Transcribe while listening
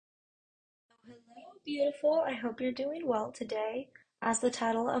beautiful. I hope you're doing well today. As the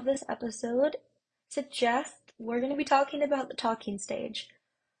title of this episode suggests, we're going to be talking about the talking stage.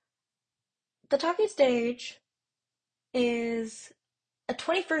 The talking stage is a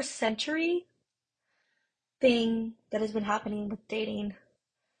 21st century thing that has been happening with dating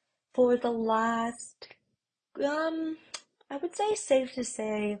for the last, um, I would say safe to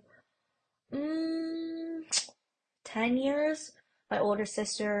say, mm, 10 years. My older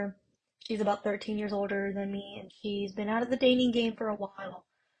sister, she's about 13 years older than me, and she's been out of the dating game for a while.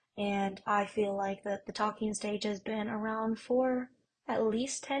 And I feel like that the talking stage has been around for at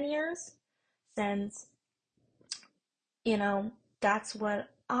least 10 years since, you know, that's what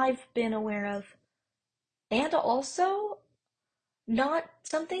I've been aware of. And also, not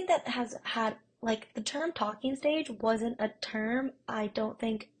something that has had, like, the term talking stage wasn't a term, I don't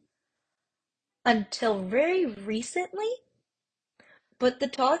think, until very recently. But the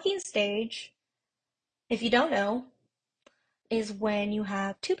talking stage, if you don't know, is when you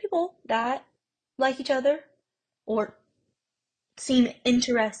have two people that like each other or seem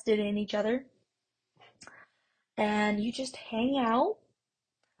interested in each other, and you just hang out,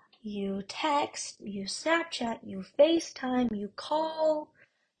 you text, you Snapchat, you FaceTime, you call,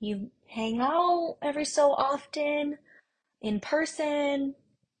 you hang out every so often in person,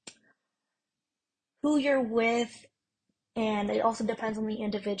 who you're with, and it also depends on the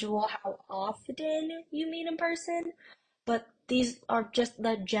individual how often you meet in person. But these are just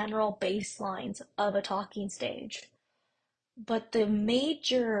the general baselines of a talking stage. But the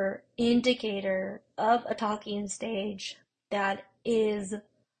major indicator of a talking stage that is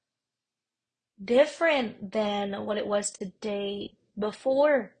different than what it was today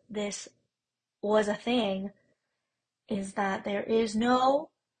before this was a thing is that there is no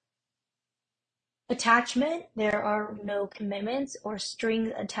attachment, there are no commitments or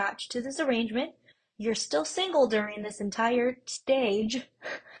strings attached to this arrangement. You're still single during this entire stage,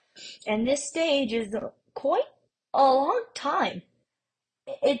 and this stage is quite a long time.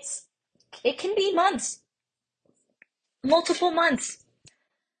 It's it can be months, multiple months,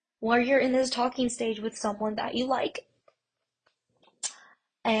 where you're in this talking stage with someone that you like,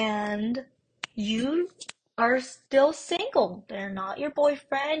 and you are still single. They're not your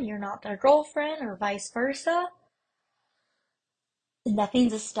boyfriend, you're not their girlfriend, or vice versa.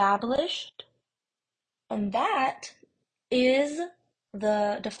 Nothing's established. And that is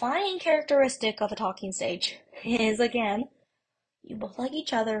the defining characteristic of a talking stage. Is again, you both like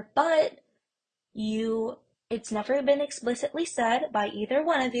each other, but you it's never been explicitly said by either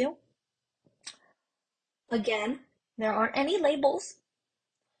one of you. Again, there aren't any labels.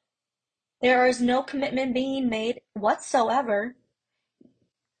 There is no commitment being made whatsoever.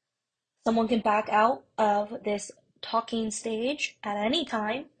 Someone can back out of this talking stage at any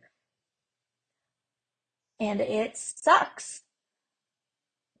time, and it sucks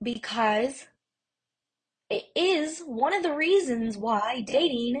because it is one of the reasons why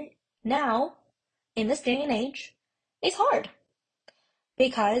dating now, in this day and age, is hard.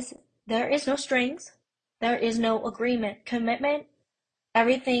 Because there is no strings, there is no agreement, commitment,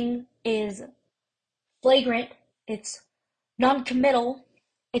 everything is flagrant, it's non-committal,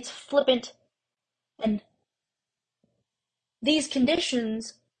 it's flippant, and these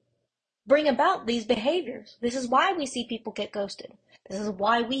conditions bring about these behaviors. This is why we see people get ghosted. This is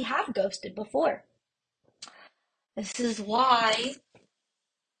why we have ghosted before. This is why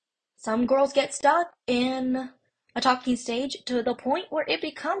some girls get stuck in a talking stage to the point where it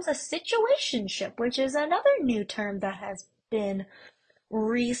becomes a situationship, which is another new term that has been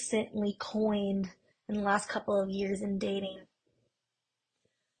recently coined in the last couple of years in dating.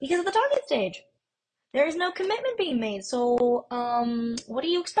 Because of the talking stage. There is no commitment being made, so what do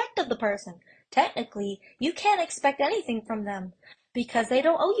you expect of the person? Technically, you can't expect anything from them because they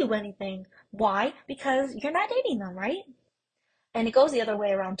don't owe you anything. Why? Because you're not dating them, right? And it goes the other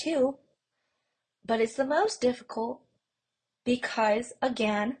way around too. But it's the most difficult because,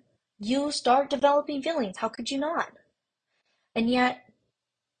 again, you start developing feelings. How could you not? And yet,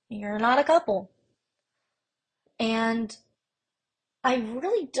 you're not a couple. And I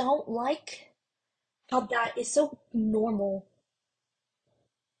really don't like how that is so normal.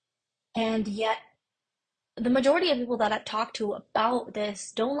 And yet, the majority of people that I've talked to about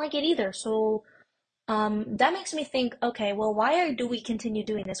this don't like it either. So, that makes me think, okay, well, why do we continue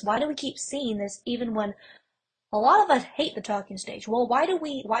doing this? Why do we keep seeing this even when a lot of us hate the talking stage? Well, why do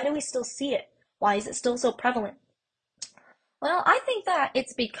we still see it? Why is it still so prevalent? Well, I think that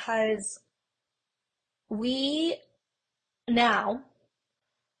it's because we now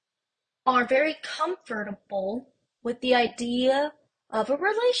are very comfortable with the idea of a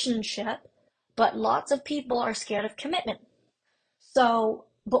relationship, but lots of people are scared of commitment. So,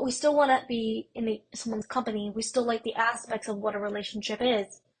 but we still want to be in someone's company. We still like the aspects of what a relationship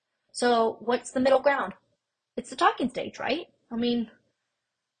is. So, what's the middle ground? It's the talking stage, right? I mean,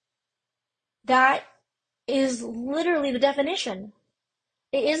 that is literally the definition.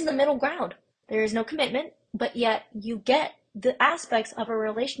 It is the middle ground. There is no commitment, but yet you get the aspects of a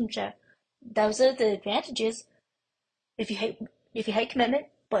relationship. Those are the advantages. If you hate commitment,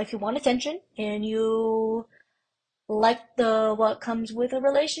 but if you want attention and you like the what comes with a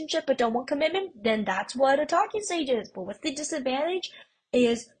relationship but don't want commitment, then that's what a talking stage is. But what's the disadvantage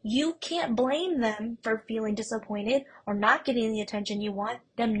is you can't blame them for feeling disappointed or not getting the attention you want,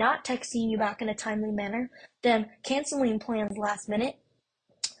 them not texting you back in a timely manner, them canceling plans last minute,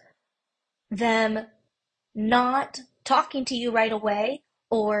 them not talking to you right away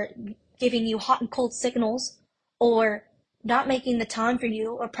or giving you hot and cold signals or not making the time for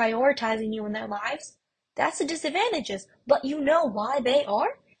you or prioritizing you in their lives. That's the disadvantages. But you know why they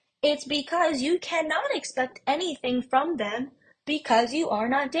are? It's because you cannot expect anything from them because you are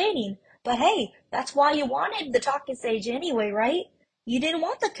not dating. But hey, that's why you wanted the talking stage anyway, right? You didn't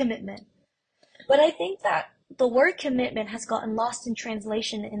want the commitment. But I think that the word commitment has gotten lost in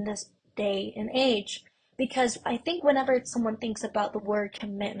translation in this day and age because I think whenever someone thinks about the word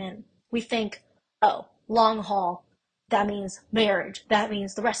commitment, we think, oh, long haul. That means marriage. That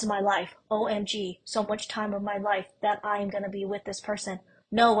means the rest of my life. OMG, so much time of my life that I am going to be with this person.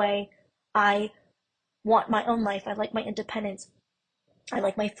 No way. I want my own life. I like my independence. I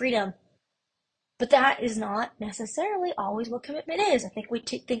like my freedom. But that is not necessarily always what commitment is. I think we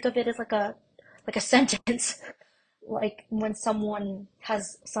think of it as like a sentence, like when someone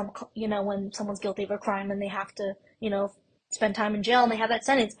has when someone's guilty of a crime and they have to, spend time in jail and they have that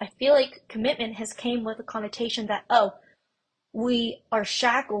sentence. I feel like commitment has came with a connotation that, oh, we are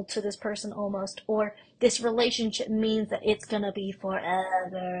shackled to this person almost, or this relationship means that it's gonna be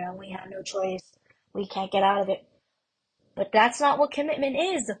forever and we have no choice. We can't get out of it. But that's not what commitment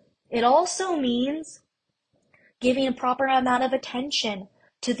is. It also means giving a proper amount of attention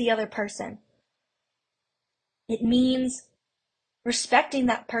to the other person. It means respecting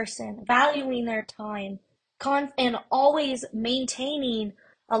that person, valuing their time, and always maintaining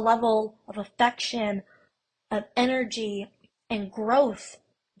a level of affection, of energy, and growth.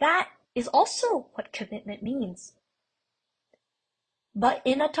 That is also what commitment means. But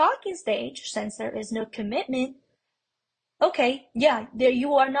in a talking stage, since there is no commitment, okay, yeah, there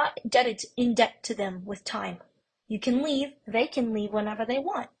you are not in debt to them with time. You can leave, they can leave whenever they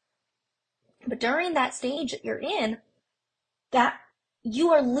want. But during that stage that you're in, that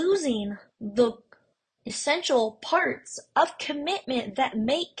you are losing the essential parts of commitment that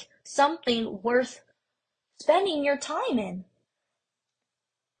make something worth spending your time in,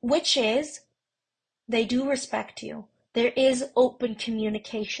 which is they do respect you. There is open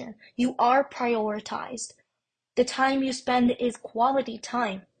communication. You are prioritized. The time you spend is quality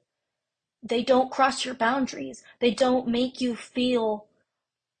time. They don't cross your boundaries. They don't make you feel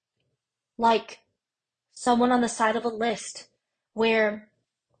like someone on the side of a list where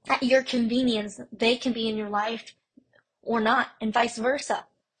at your convenience they can be in your life or not, and vice versa.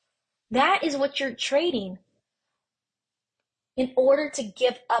 That is what you're trading. In order to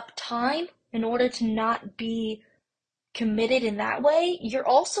give up time, in order to not be committed in that way, you're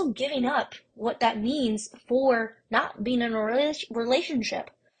also giving up what that means for not being in a relationship.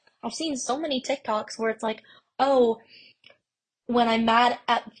 I've seen so many TikToks where it's like, oh, when I'm mad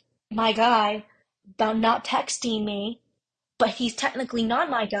at my guy about not texting me, but he's technically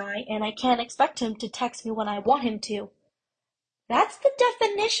not my guy and I can't expect him to text me when I want him to. That's the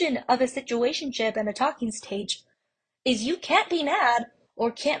definition of a situationship and a talking stage, is you can't be mad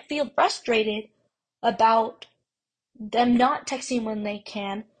or can't feel frustrated about them not texting when they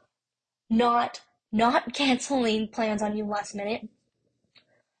can, not canceling plans on you last minute,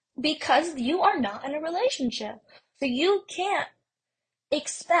 because you are not in a relationship. So you can't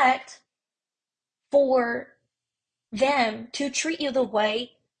expect for them to treat you the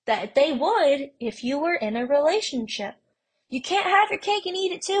way that they would if you were in a relationship. You can't have your cake and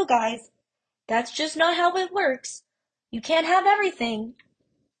eat it too, guys. That's just not how it works. You can't have everything.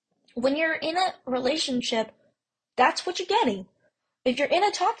 When you're in a relationship, that's what you're getting. If you're in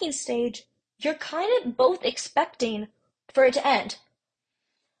a talking stage, you're kind of both expecting for it to end.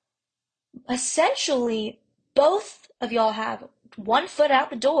 Essentially, both of y'all have one foot out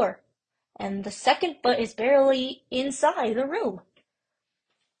the door, and the second foot is barely inside the room.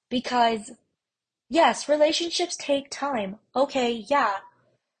 Because, yes, relationships take time. Okay, yeah.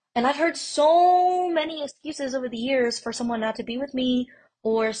 And I've heard so many excuses over the years for someone not to be with me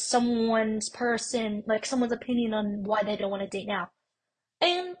or someone's opinion on why they don't want to date now.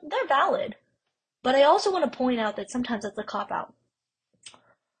 And they're valid. But I also want to point out that sometimes it's a cop out.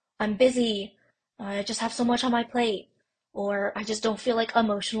 I'm busy. I just have so much on my plate. Or I just don't feel like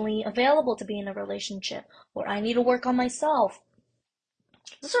emotionally available to be in a relationship. Or I need to work on myself.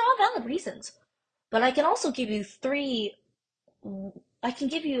 Those are all valid reasons. But I can also give you I can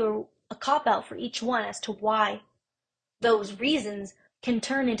give you a cop out for each one as to why those reasons can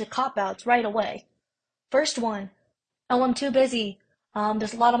turn into cop outs right away. First one, oh, I'm too busy.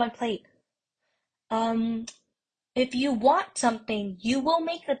 There's a lot on my plate. Um, if you want something, you will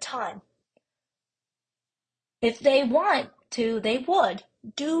make the time. If they want to, they would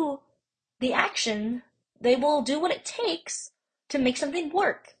do the action. They will do what it takes to make something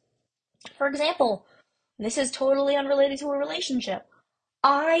work. For example, this is totally unrelated to a relationship.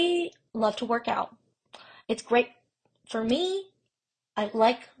 I love to work out. It's great for me. I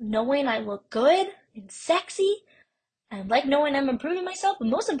like knowing I look good and sexy. I like knowing I'm improving myself, but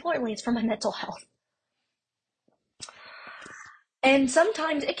most importantly, it's for my mental health. And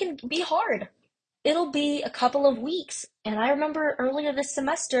sometimes it can be hard. It'll be a couple of weeks. And I remember earlier this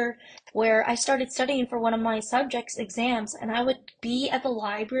semester where I started studying for one of my subjects exams, and I would be at the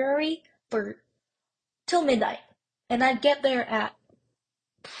library for till midnight. And I'd get there at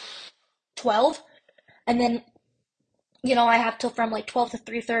 12, and then I have till from like 12 to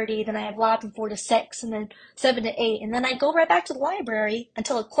 3:30, then I have lab from 4 to 6, and then 7 to 8, and then I go right back to the library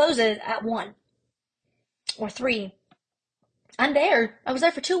until it closes at 1 or 3. I was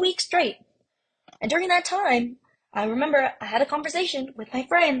there for 2 weeks straight. And during that time, I remember I had a conversation with my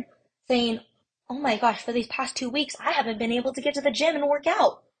friend saying, oh my gosh, for these past 2 weeks, I haven't been able to get to the gym and work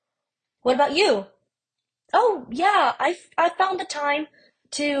out. What about you? Oh, yeah, I found the time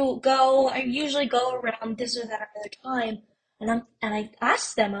to go. I usually go around this or that other time. And I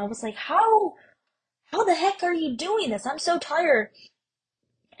asked them, I was like, how the heck are you doing this? I'm so tired.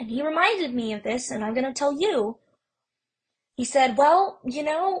 And he reminded me of this, and I'm gonna tell you. He said, well,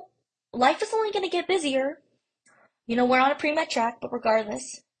 life is only gonna get busier. We're on a pre-med track, but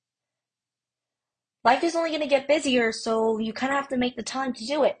regardless, life is only going to get busier, so you kind of have to make the time to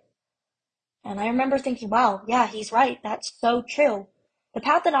do it. And I remember thinking, wow, yeah, he's right. That's so true. The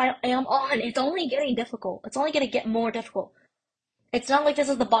path that I am on, it's only getting difficult. It's only going to get more difficult. It's not like this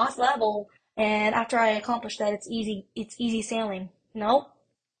is the boss level, and after I accomplish that, it's easy sailing. No,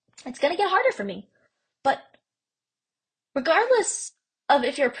 it's going to get harder for me. But regardless of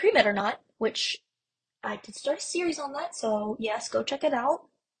if you're a pre-med or not, which I did start a series on that, so yes, go check it out.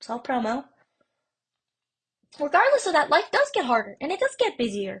 Self promo. Regardless of that, life does get harder and it does get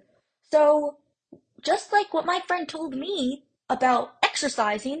busier. So, just like what my friend told me about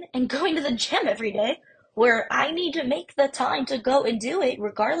exercising and going to the gym every day, where I need to make the time to go and do it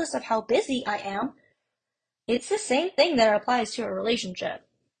regardless of how busy I am, it's the same thing that applies to a relationship.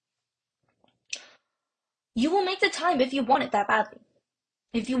 You will make the time if you want it that badly,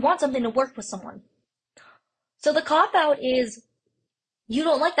 if you want something to work with someone. So the cop out is you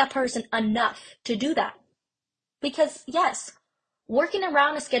don't like that person enough to do that. Because, yes, working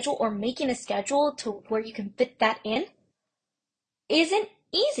around a schedule or making a schedule to where you can fit that in isn't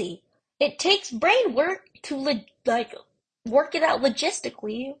easy. It takes brain work to work it out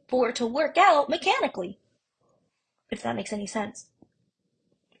logistically for it to work out mechanically, if that makes any sense.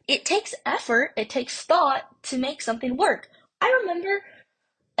 It takes effort, it takes thought to make something work. I remember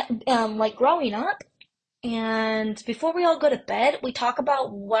like growing up, and before we all go to bed, we talk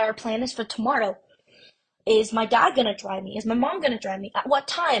about what our plan is for tomorrow. Is my dad gonna drive me? Is my mom gonna drive me? At what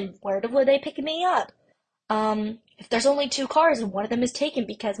time? Where will they pick me up? If there's only two cars and one of them is taken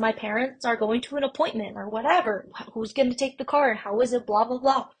because my parents are going to an appointment or whatever, who's gonna take the car and how is it? Blah blah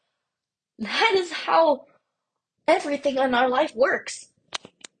blah. That is how everything in our life works.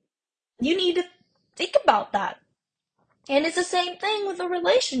 You need to think about that. And it's the same thing with a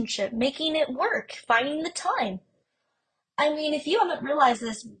relationship, making it work, finding the time. I mean, if you haven't realized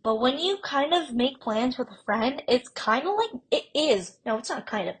this, but when you kind of make plans with a friend, it's kind of like, it is. No, it's not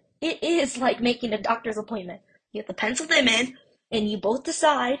kind of. It is like making a doctor's appointment. You have to pencil them in, and you both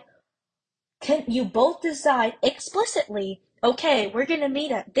decide explicitly, okay, we're gonna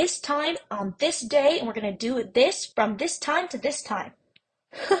meet at this time on this day, and we're gonna do this from this time to this time.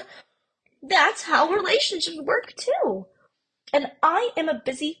 That's how relationships work too. And I am a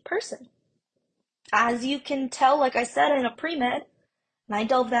busy person. As you can tell, like I said in a pre-med, and I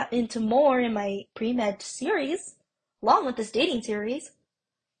delve that into more in my pre-med series, along with this dating series.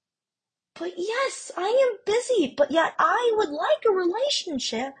 But yes, I am busy, but yet I would like a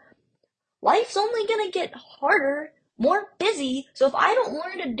relationship. Life's only gonna get harder more busy. So if I don't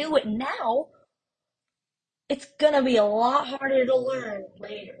learn to do it now, it's gonna be a lot harder to learn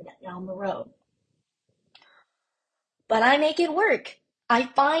later down the road. But I make it work. I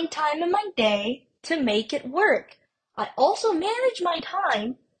find time in my day to make it work. I also manage my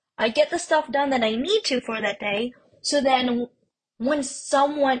time. I get the stuff done that I need to for that day. So then when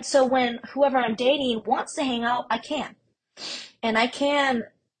whoever I'm dating wants to hang out, I can. And I can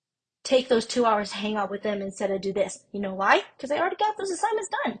take those 2 hours to hang out with them instead of do this. You know why? Because I already got those assignments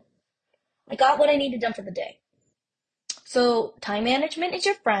done. I got what I needed done for the day. So time management is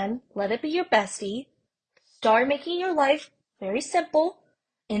your friend. Let it be your bestie. Start making your life very simple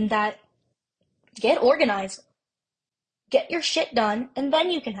in that get organized, get your shit done, and then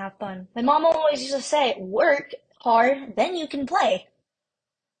you can have fun. My mom always used to say, work hard, then you can play.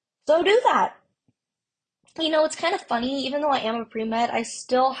 So do that. You know, it's kind of funny, even though I am a pre-med, I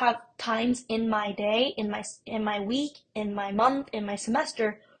still have times in my day, in my week, in my month, in my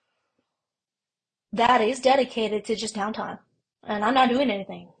semester that is dedicated to just downtime. And I'm not doing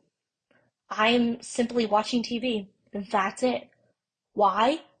anything. I'm simply watching TV. And that's it.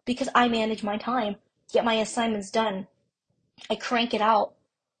 Why? Because I manage my time, get my assignments done. I crank it out.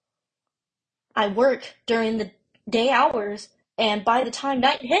 I work during the day hours, and by the time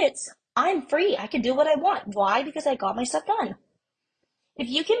night hits, I'm free. I can do what I want. Why? Because I got my stuff done. If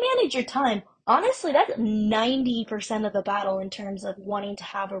you can manage your time, honestly, that's 90% of the battle in terms of wanting to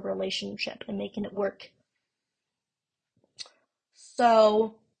have a relationship and making it work.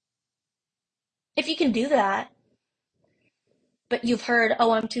 So, if you can do that, but you've heard,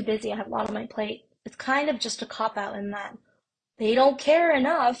 oh, I'm too busy, I have a lot on my plate, it's kind of just a cop out in that they don't care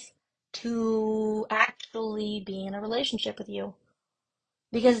enough to actually be in a relationship with you.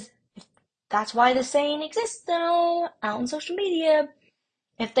 Because that's why the saying exists now out on social media.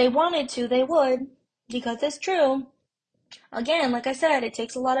 If they wanted to, they would, because it's true. Again, like I said, it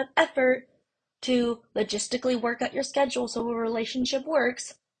takes a lot of effort to logistically work out your schedule so a relationship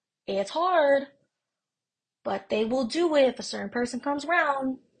works. It's hard, but they will do it if a certain person comes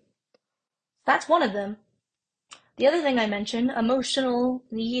around. That's one of them. The other thing I mentioned,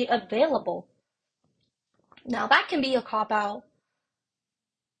 emotionally available. Now, that can be a cop out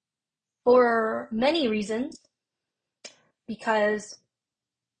for many reasons because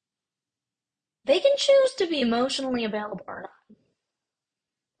they can choose to be emotionally available or not.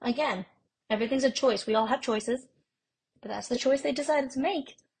 Again, everything's a choice. We all have choices, but that's the choice they decided to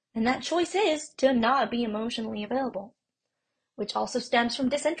make. And that choice is to not be emotionally available, which also stems from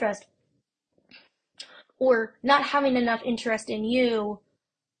disinterest or not having enough interest in you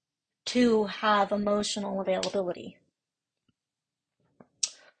to have emotional availability.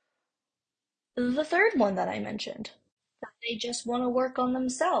 The third one that I mentioned, that they just want to work on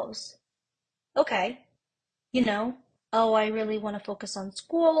themselves. Okay, you know, oh, I really want to focus on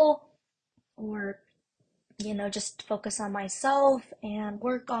school, or, just focus on myself and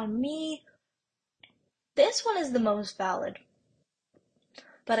work on me. This one is the most valid.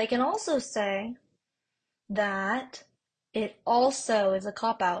 But I can also say that it also is a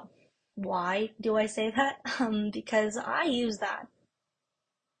cop out. Why do I say that? Because I use that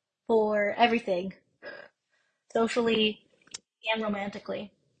for everything, socially and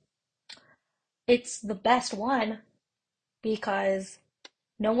romantically. It's the best one because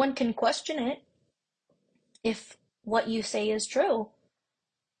no one can question it if what you say is true.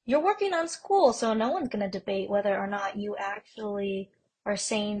 You're working on school, so no one's going to debate whether or not you actually are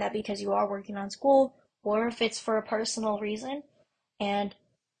saying that because you are working on school or if it's for a personal reason and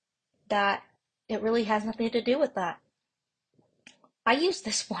that it really has nothing to do with that. I use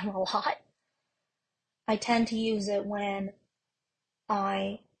this one a lot. I tend to use it when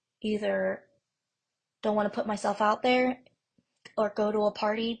I either don't want to put myself out there or go to a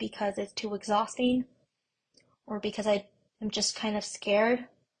party because it's too exhausting or because I am just kind of scared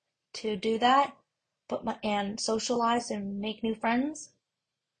to do that and socialize and make new friends.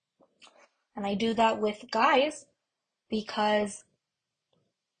 And I do that with guys because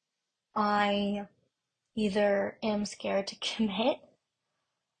I either am scared to commit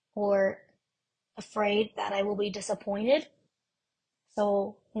or afraid that I will be disappointed.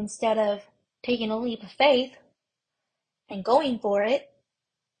 So instead of taking a leap of faith and going for it,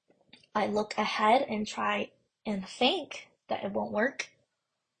 I look ahead and try and think that it won't work.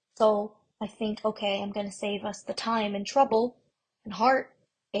 So I think, okay, I'm going to save us the time and trouble and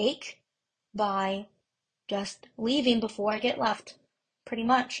heartache by just leaving before I get left, pretty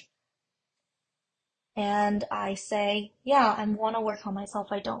much. And I say, yeah, I want to work on myself.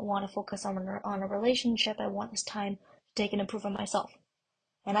 I don't want to focus on a relationship. I want this time to take and improve on myself.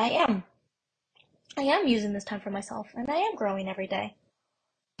 And I am. I am using this time for myself and I am growing every day.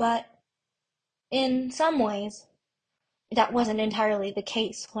 But in some ways, that wasn't entirely the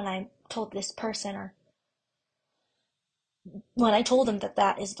case when I told this person or when I told them that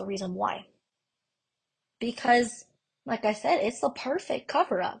that is the reason why. Because, like I said, it's the perfect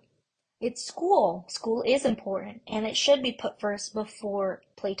cover up. It's school. School is important and it should be put first before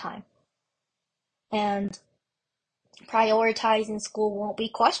playtime. And prioritizing school won't be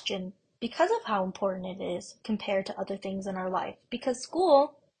questioned because of how important it is compared to other things in our life. Because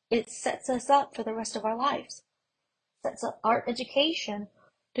school, it sets us up for the rest of our lives. Sets up our education,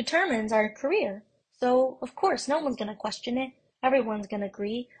 determines our career. So, of course, no one's going to question it. Everyone's going to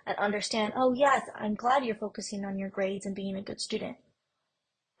agree and understand, oh, yes, I'm glad you're focusing on your grades and being a good student.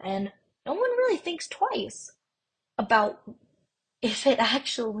 And no one really thinks twice about if it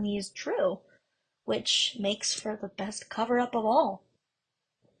actually is true, which makes for the best cover up of all.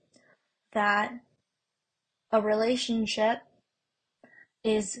 That a relationship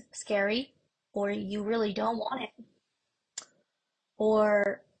is scary, or you really don't want it,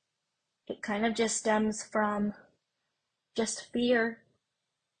 or it kind of just stems from just fear,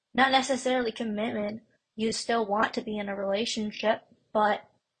 not necessarily commitment. You still want to be in a relationship, but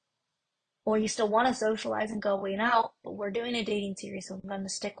or you still want to socialize and going out, but we're doing a dating series, so I'm going to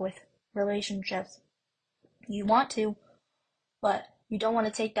stick with relationships. You want to, but you don't want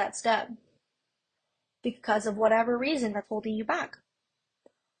to take that step because of whatever reason that's holding you back.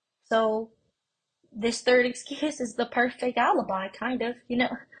 So this third excuse is the perfect alibi, kind of.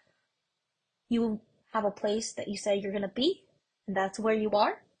 You have a place that you say you're going to be, and that's where you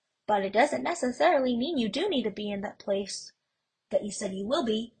are, but it doesn't necessarily mean you do need to be in that place that you said you will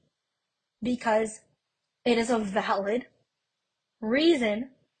be, because it is a valid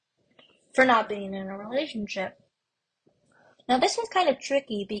reason for not being in a relationship. Now, this one's kind of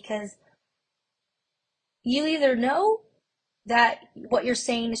tricky because you either know that what you're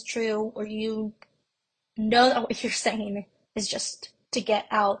saying is true, or you know that what you're saying is just to get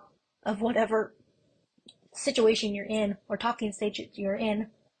out of whatever situation you're in or talking stage you're in.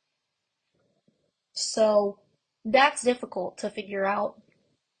 So that's difficult to figure out,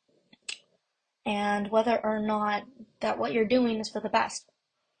 and whether or not that what you're doing is for the best.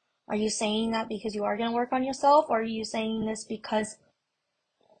 Are you saying that because you are going to work on yourself, or are you saying this because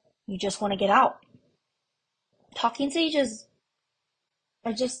you just want to get out? Talking stages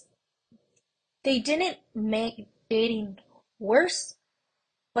are just, they didn't make dating worse,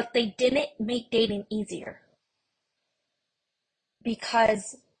 but they didn't make dating easier,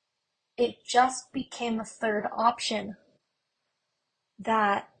 because it just became a third option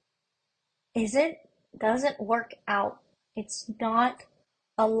that isn't doesn't work out. It's not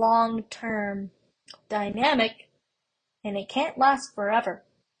a long-term dynamic, and it can't last forever.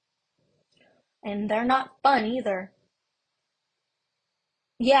 And they're not fun either.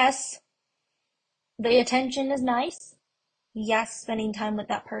 Yes, the attention is nice. Yes, spending time with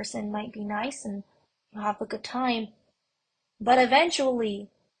that person might be nice and you'll have a good time. But eventually,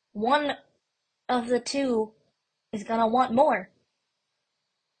 one of the two is gonna want more.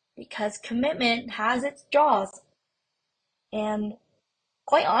 Because commitment has its jaws. And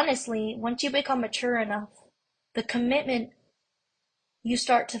quite honestly, once you become mature enough, the commitment, you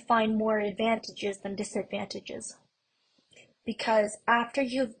start to find more advantages than disadvantages. Because after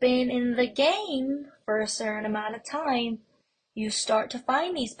you've been in the game for a certain amount of time, you start to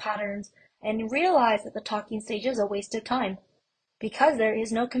find these patterns and realize that the talking stage is a waste of time because there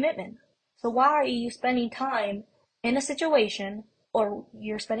is no commitment. So why are you spending time in a situation, or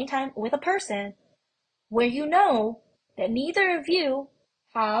you're spending time with a person where you know that neither of you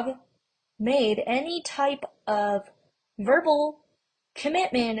have made any type of verbal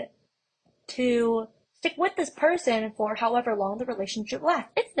commitment to stick with this person for however long the relationship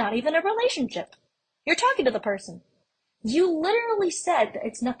lasts? It's not even a relationship. You're talking to the person. You literally said that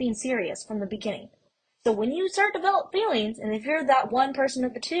it's nothing serious from the beginning. So when you start to develop feelings, and if you're that one person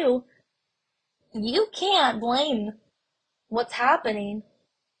of the two, you can't blame what's happening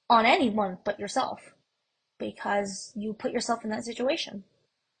on anyone but yourself, because you put yourself in that situation.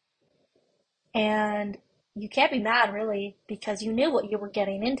 And you can't be mad, really, because you knew what you were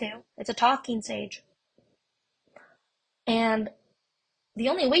getting into. It's a talking stage. And the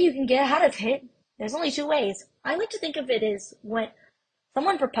only way you can get out of it, there's only two ways. I like to think of it as when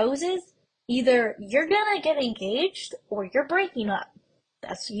someone proposes, either you're gonna get engaged or you're breaking up.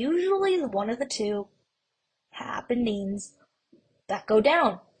 That's usually one of the two happenings that go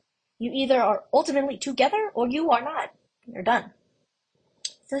down. You either are ultimately together or you are not. You're done.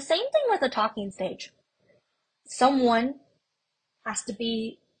 It's the same thing with a talking stage. Someone has to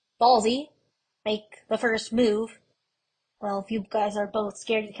be ballsy make the first move. Well, if you guys are both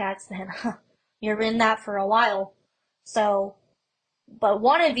scaredy cats, then you're in that for a while. So, but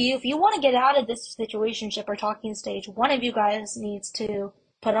one of you, if you want to get out of this situationship or talking stage, one of you guys needs to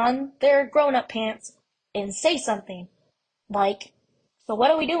put on their grown-up pants and say something. Like, so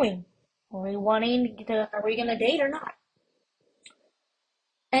what are we doing? Are we gonna date or not?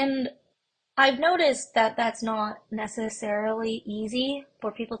 And I've noticed that that's not necessarily easy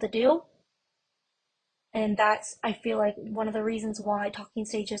for people to do. And that's, I feel like, one of the reasons why talking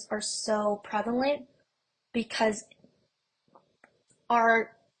stages are so prevalent, because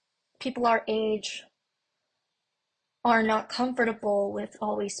our people our age are not comfortable with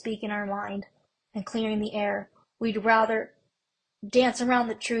always speaking our mind and clearing the air. We'd rather dance around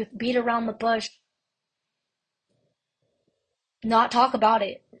the truth, beat around the bush, not talk about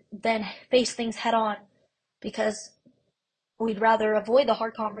it, than face things head on, because we'd rather avoid the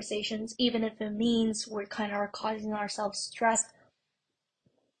hard conversations, even if it means we're kind of causing ourselves stress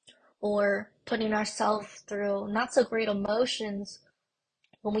or putting ourselves through not so great emotions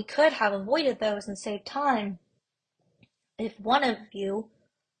when we could have avoided those and saved time. If one of you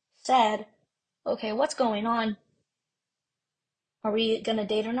said, okay, what's going on? Are we gonna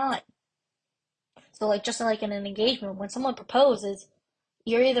date or not? So like just like in an engagement, when someone proposes,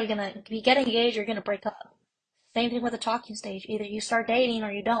 you're either gonna get engaged or you're gonna break up. Same thing with the talking stage. Either you start dating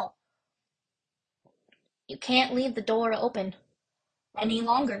or you don't. You can't leave the door open any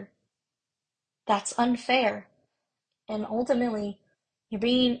longer. That's unfair. And ultimately, you're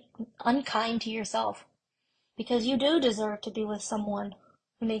being unkind to yourself, because you do deserve to be with someone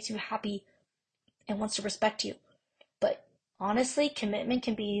who makes you happy and wants to respect you. But honestly, commitment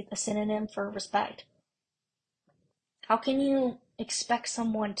can be a synonym for respect. How can you expect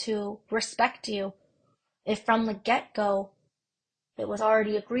someone to respect you if from the get-go it was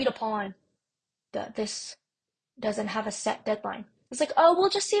already agreed upon that this doesn't have a set deadline? It's like, oh, we'll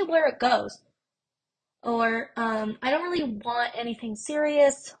just see where it goes. Or, I don't really want anything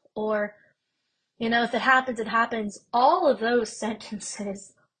serious. Or, if it happens, it happens. All of those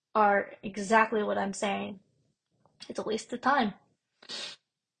sentences are exactly what I'm saying. It's a waste of time.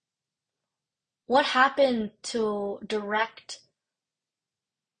 What happened to direct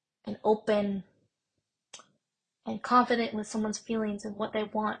and open and confident with someone's feelings and what they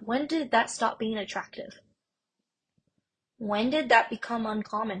want? When did that stop being attractive? When did that become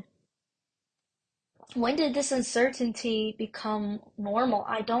uncommon? When did this uncertainty become normal?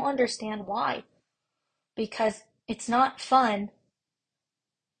 I don't understand why. Because it's not fun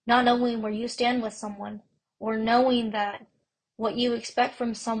not knowing where you stand with someone, or knowing that what you expect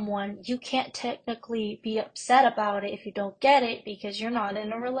from someone, you can't technically be upset about it if you don't get it because you're not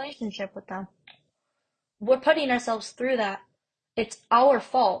in a relationship with them. We're putting ourselves through that. It's our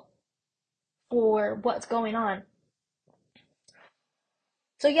fault for what's going on.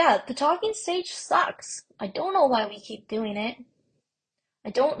 So yeah, the talking stage sucks. I don't know why we keep doing it. I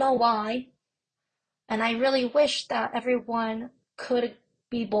don't know why. And I really wish that everyone could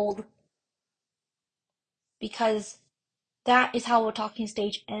be bold, because that is how a talking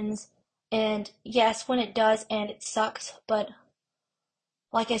stage ends. And yes, when it does end, it sucks. But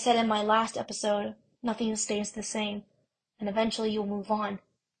like I said in my last episode, nothing stays the same. And eventually you'll move on.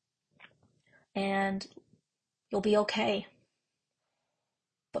 And you'll be okay.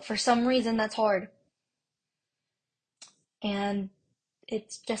 But for some reason, that's hard. And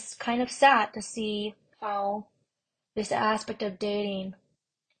it's just kind of sad to see how this aspect of dating,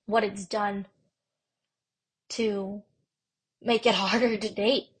 what it's done to make it harder to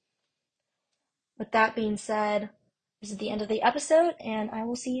date. With that being said, this is the end of the episode, and I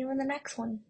will see you in the next one.